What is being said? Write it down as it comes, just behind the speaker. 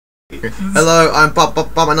Hello, I'm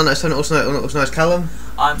bartman, also known as Callum.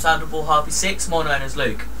 I'm Sandalball Harpy 6, more known as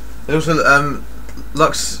Luke. There's also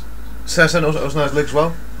Lux, also known as Luke as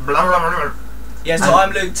well. Yeah, so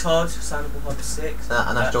I'm Luke Todd, Sandalball Harpy 6.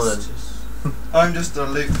 And that's Jordan. I'm just a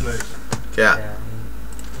Luke. Yeah.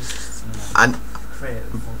 And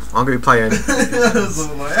I'm going to be playing. That's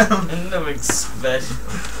all I am. Nothing special.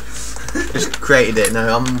 Just created it.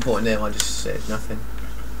 No, I'm importing it. I just said nothing.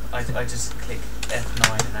 I just click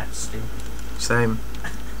F9 and act stupid. Same.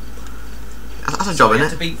 That's a So job, we isn't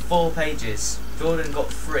had it? to beat 4 pages. Jordan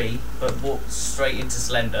got 3, but walked straight into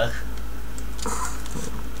Slender.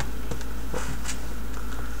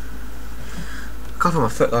 Can't feel my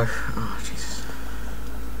foot though. Oh Jesus.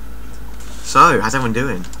 So, how's everyone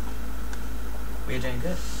doing? We're doing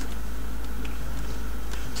good.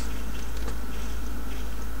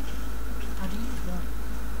 How do you work?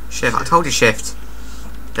 Shift. I told you shift.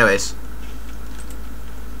 There it is.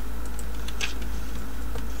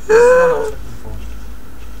 That's what I was looking for.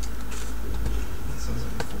 That sounds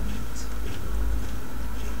like 4 minutes.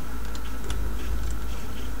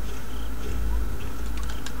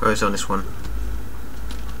 Where is it on this one?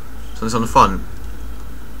 So it's on the font.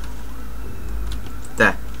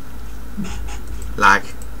 There. Lag.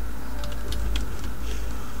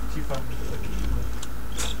 She found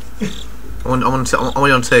it I'm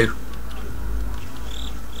only on 2.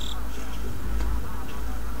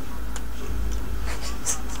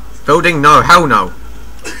 Building? No, hell no.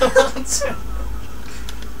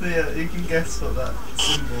 Yeah, you can guess what that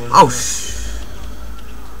symbol is.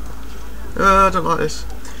 Oh, I don't like this.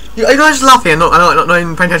 Are you guys laughing and not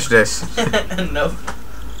even paying attention to this? No.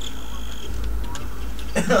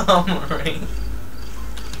 Oh, Marie.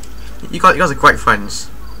 You guys are great friends.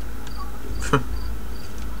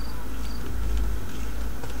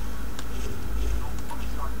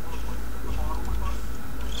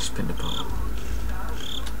 Spin the ball.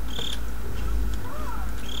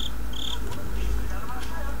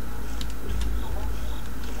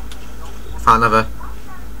 Found another.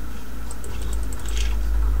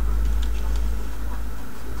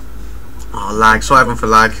 Oh, lag. Sorry everyone for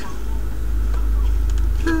lag.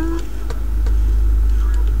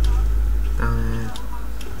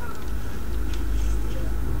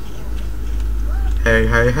 Hey,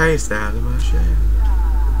 hey, hey, stay out of my shed.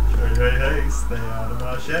 Hey, hey, hey, stay out of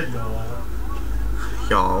my shed, y'all.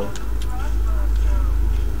 Y'all.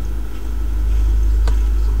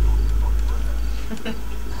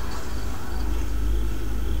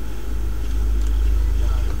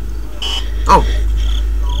 Oh!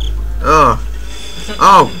 Oh!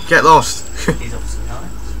 Oh! Get lost! He's obviously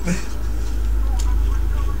nice.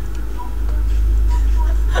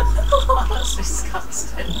 That's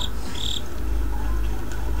disgusting.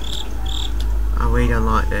 Oh, we don't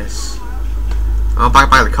like this. Oh, back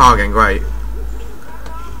the car again, great.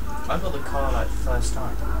 I got the car like first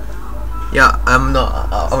time. Yeah, no,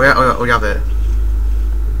 we have it.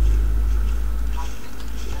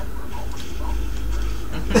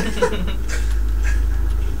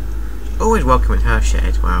 Always welcome in her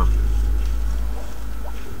shed, wow.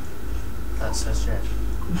 That's her shit.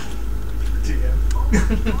 GM.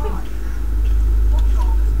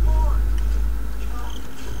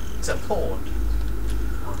 It's a porn.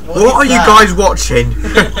 What are you guys watching?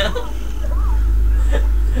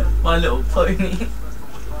 My Little Pony.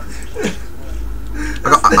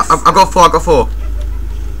 I got 4.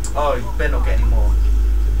 Oh, you better not get any more.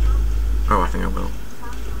 Oh, I think I will.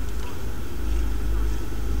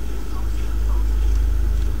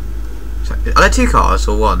 So, are there 2 cars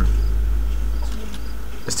or 1?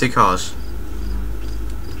 There's 2 cars.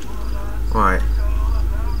 Right.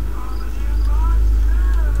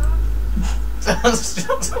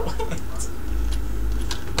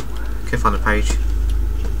 Okay, find a page.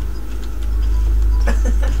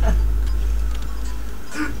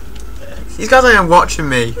 These guys aren't even watching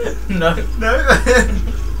me. No. No.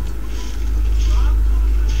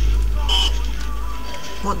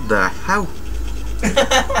 What the hell?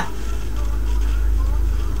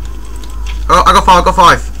 Oh, I got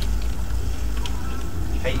 5.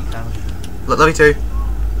 Hey, you can. Look, love you too.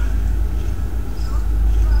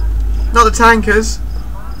 Not the tankers.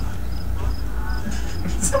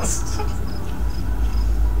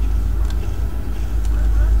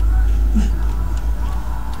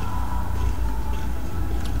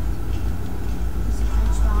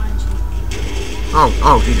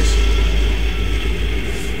 Oh, Jesus.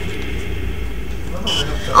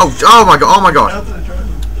 Oh my god, oh my god.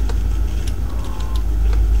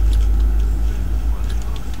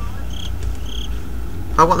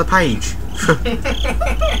 I want the page.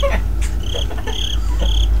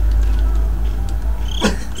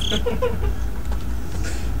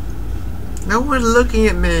 No one's looking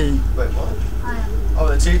at me. Wait, what? Oh,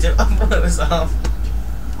 the two did. I thought it was half.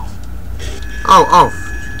 Oh, oh.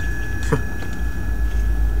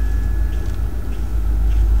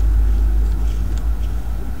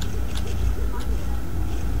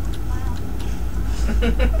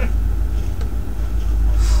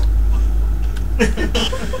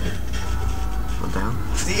 What down?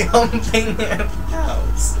 The humping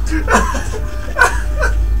house.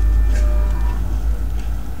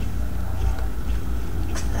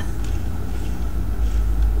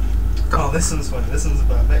 Oh, this one's funny. This one's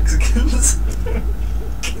about Mexicans.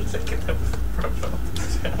 Look at the profile.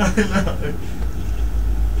 I know.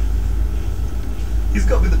 He's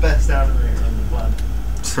got to be the best animator on the planet.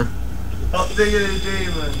 Hot diggity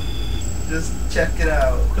demon. Just check it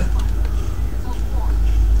out.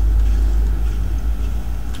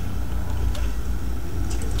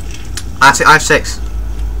 I have 6.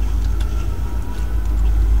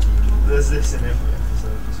 There's this in every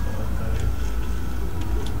episode, just what I'll tell you.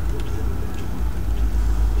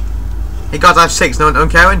 Hey guys, I have 6. No one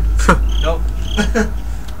caring? Nope.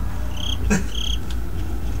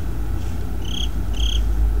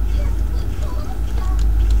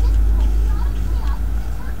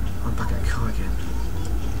 I'm back in the car again.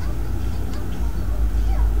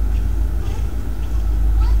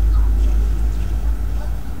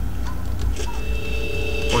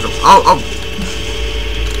 What's up? Oh, oh!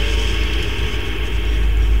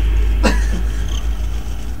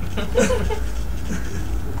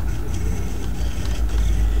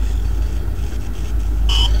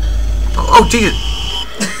 Oh, Jesus!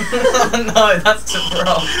 Oh no, that's just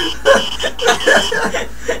wrong.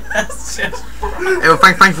 That's just wrong. Anyway,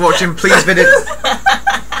 thank you for watching. Please visit.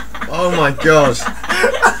 Oh my god!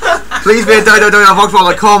 Please visit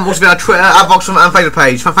www.voxbox.com. Also visit our Twitter, our Voxbox and Facebook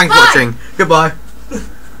page. Thank you for watching. Goodbye.